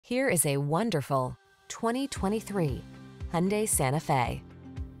Here is a wonderful 2023 Hyundai Santa Fe.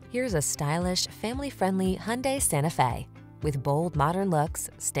 Here's a stylish, family-friendly Hyundai Santa Fe. With bold, modern looks,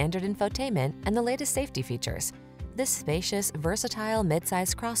 standard infotainment, and the latest safety features, this spacious, versatile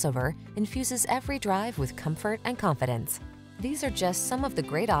midsize crossover infuses every drive with comfort and confidence. These are just some of the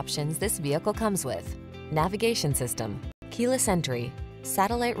great options this vehicle comes with: navigation system, keyless entry,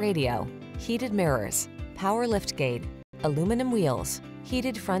 satellite radio, heated mirrors, power liftgate, aluminum wheels,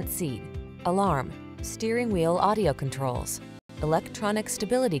 heated front seat, alarm, steering wheel audio controls, electronic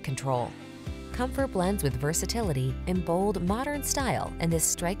stability control. Comfort blends with versatility in bold, modern style in this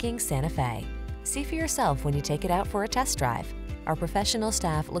striking Santa Fe. See for yourself when you take it out for a test drive. Our professional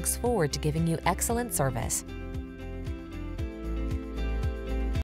staff looks forward to giving you excellent service.